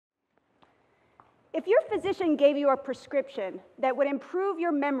If your physician gave you a prescription that would improve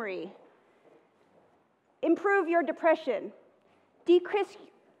your memory, improve your depression, decrease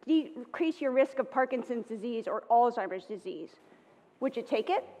your risk of Parkinson's disease or Alzheimer's disease, would you take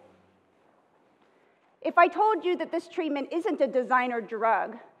it? If I told you that this treatment isn't a designer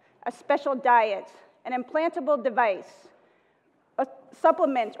drug, a special diet, an implantable device, a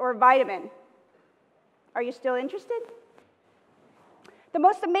supplement or a vitamin, are you still interested? The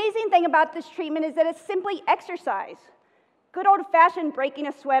most amazing thing about this treatment is that it's simply exercise. Good old-fashioned breaking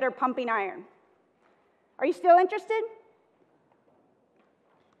a sweat or pumping iron. Are you still interested?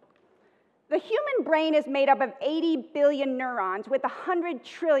 The human brain is made up of 80 billion neurons with 100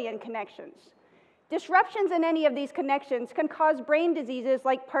 trillion connections. Disruptions in any of these connections can cause brain diseases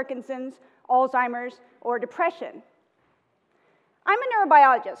like Parkinson's, Alzheimer's, or depression. I'm a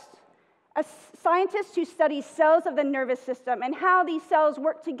neurobiologist, a scientist who studies cells of the nervous system and how these cells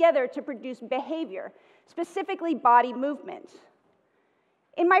work together to produce behavior, specifically body movement.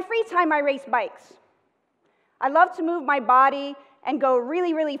 In my free time, I race bikes. I love to move my body and go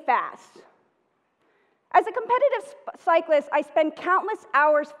really, really fast. As a competitive cyclist, I spend countless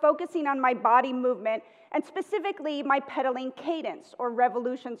hours focusing on my body movement and specifically my pedaling cadence, or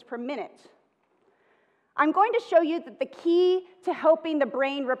revolutions per minute. I'm going to show you that the key to helping the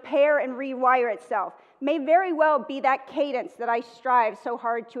brain repair and rewire itself may very well be that cadence that I strive so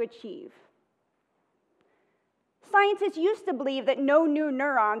hard to achieve. Scientists used to believe that no new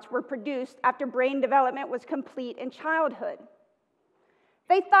neurons were produced after brain development was complete in childhood.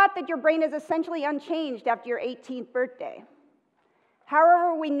 They thought that your brain is essentially unchanged after your 18th birthday.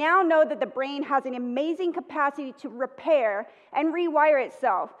 However, we now know that the brain has an amazing capacity to repair and rewire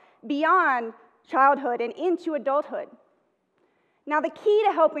itself beyond childhood and into adulthood. Now, the key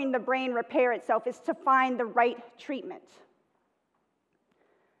to helping the brain repair itself is to find the right treatment.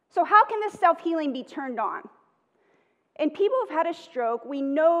 So how can this self-healing be turned on? In people who've had a stroke, we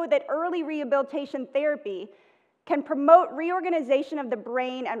know that early rehabilitation therapy can promote reorganization of the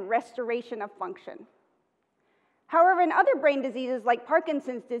brain and restoration of function. However, in other brain diseases like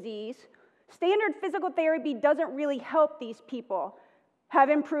Parkinson's disease, standard physical therapy doesn't really help these people have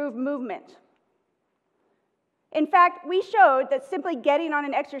improved movement. In fact, we showed that simply getting on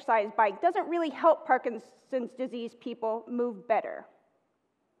an exercise bike doesn't really help Parkinson's disease people move better.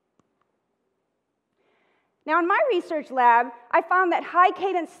 Now, in my research lab, I found that high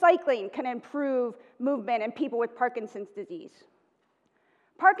cadence cycling can improve movement in people with Parkinson's disease.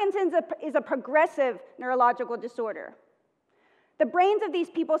 Parkinson's is a progressive neurological disorder. The brains of these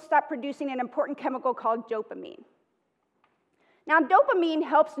people stop producing an important chemical called dopamine. Now, dopamine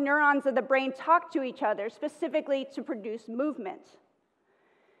helps neurons of the brain talk to each other, specifically to produce movement.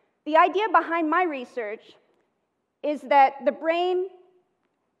 The idea behind my research is that the brain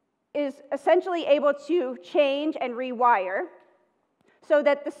is essentially able to change and rewire so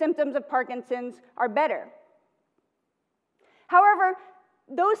that the symptoms of Parkinson's are better. However,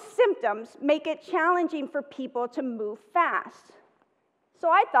 those symptoms make it challenging for people to move fast. So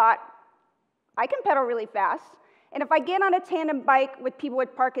I thought, I can pedal really fast, and if I get on a tandem bike with people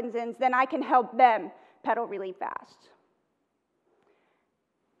with Parkinson's, then I can help them pedal really fast.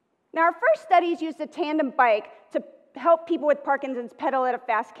 Now, our first studies used a tandem bike to help people with Parkinson's pedal at a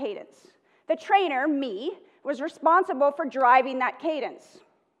fast cadence. The trainer, me, was responsible for driving that cadence.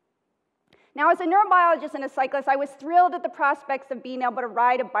 Now, as a neurobiologist and a cyclist, I was thrilled at the prospects of being able to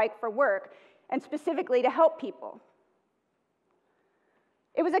ride a bike for work, and specifically to help people.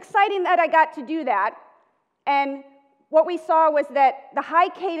 It was exciting that I got to do that, and what we saw was that the high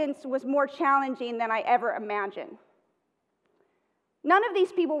cadence was more challenging than I ever imagined. None of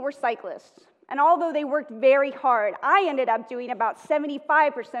these people were cyclists, and although they worked very hard, I ended up doing about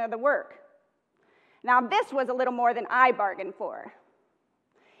 75% of the work. Now, this was a little more than I bargained for.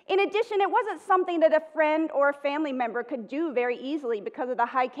 In addition, it wasn't something that a friend or a family member could do very easily because of the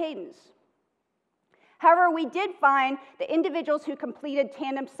high cadence. However, we did find that individuals who completed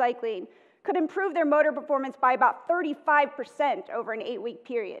tandem cycling could improve their motor performance by about 35% over an 8-week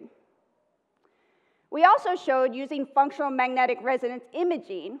period. We also showed, using functional magnetic resonance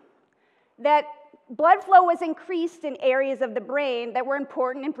imaging, that blood flow was increased in areas of the brain that were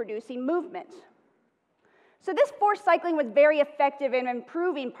important in producing movement. So this forced cycling was very effective in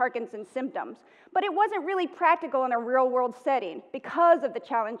improving Parkinson's symptoms, but it wasn't really practical in a real-world setting because of the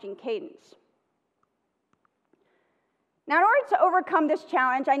challenging cadence. Now, in order to overcome this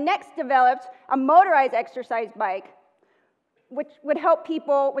challenge, I next developed a motorized exercise bike, which would help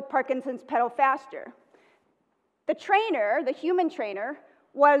people with Parkinson's pedal faster. The trainer, the human trainer,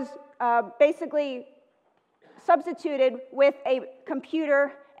 was basically substituted with a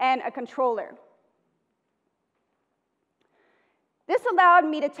computer and a controller. This allowed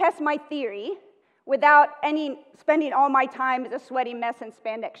me to test my theory without spending all my time as a sweaty mess in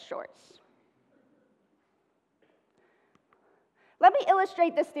spandex shorts. Let me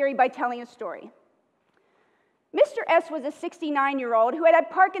illustrate this theory by telling a story. Mr. S was a 69-year-old who had had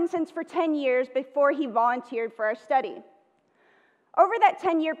Parkinson's for 10 years before he volunteered for our study. Over that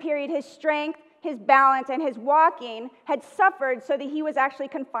 10-year period, his strength, his balance, and his walking had suffered so that he was actually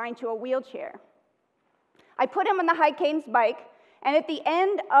confined to a wheelchair. I put him on the high cadence bike, and at the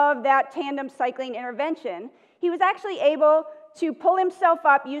end of that tandem cycling intervention, he was actually able to pull himself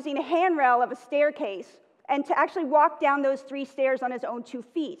up using a handrail of a staircase and to actually walk down those 3 stairs on his own 2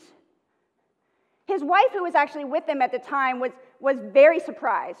 feet. His wife, who was actually with him at the time, was very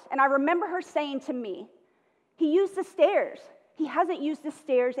surprised, and I remember her saying to me, "He used the stairs. He hasn't used the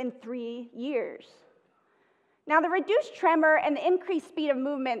stairs in 3 years." Now, the reduced tremor and the increased speed of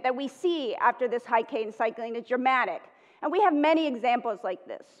movement that we see after this high cadence cycling is dramatic, and we have many examples like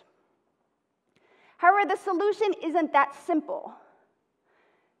this. However, the solution isn't that simple.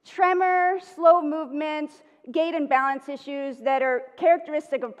 Tremor, slow movement, gait and balance issues that are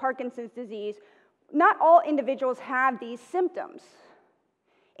characteristic of Parkinson's disease, not all individuals have these symptoms.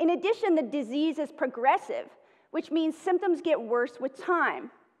 In addition, the disease is progressive, which means symptoms get worse with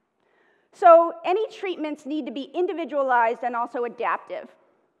time. So any treatments need to be individualized and also adaptive.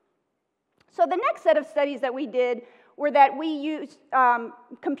 So the next set of studies that we did were that we used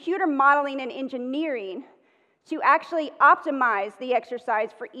computer modeling and engineering to actually optimize the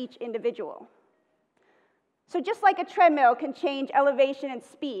exercise for each individual. So just like a treadmill can change elevation and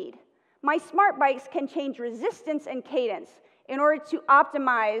speed, my smart bikes can change resistance and cadence in order to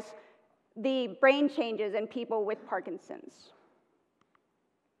optimize the brain changes in people with Parkinson's.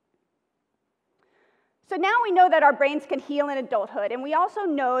 So now we know that our brains can heal in adulthood, and we also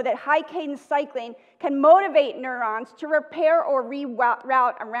know that high cadence cycling can motivate neurons to repair or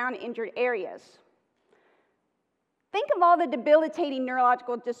reroute around injured areas. Think of all the debilitating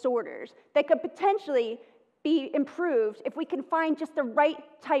neurological disorders that could potentially be improved if we can find just the right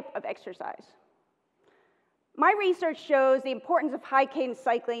type of exercise. My research shows the importance of high cadence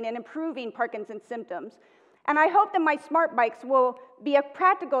cycling in improving Parkinson's symptoms, and I hope that my smart bikes will be a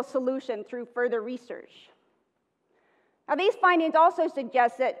practical solution through further research. Now, these findings also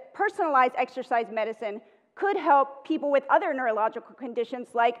suggest that personalized exercise medicine could help people with other neurological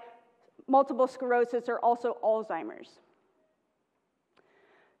conditions like multiple sclerosis or also Alzheimer's.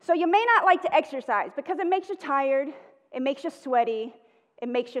 So you may not like to exercise because it makes you tired, it makes you sweaty, it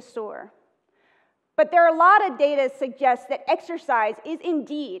makes you sore. But there are a lot of data that suggests that exercise is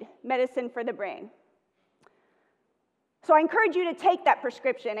indeed medicine for the brain. So I encourage you to take that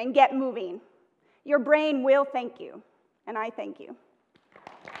prescription and get moving. Your brain will thank you, and I thank you.